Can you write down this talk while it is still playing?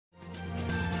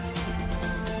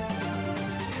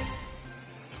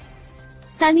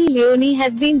Sunny Leone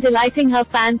has been delighting her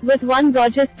fans with one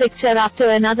gorgeous picture after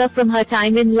another from her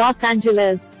time in Los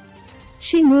Angeles.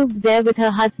 She moved there with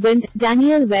her husband,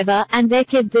 Daniel Weber, and their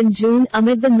kids in June,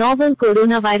 amid the novel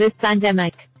coronavirus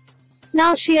pandemic.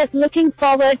 Now she is looking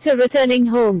forward to returning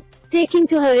home. Taking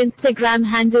to her Instagram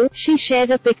handle, she shared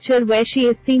a picture where she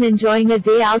is seen enjoying a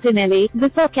day out in LA,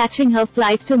 before catching her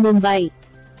flight to Mumbai.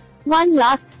 One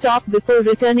last stop before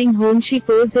returning home, she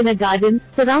posed in a garden,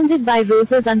 surrounded by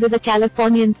roses under the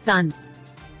Californian sun.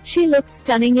 She looked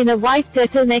stunning in a white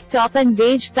turtleneck top and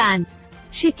beige pants.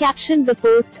 She captioned the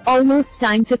post, "Almost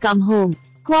time to come home.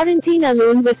 Quarantine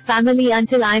alone with family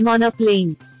until I'm on a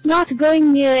plane. Not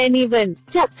going near anyone.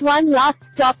 Just one last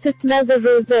stop to smell the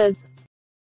roses."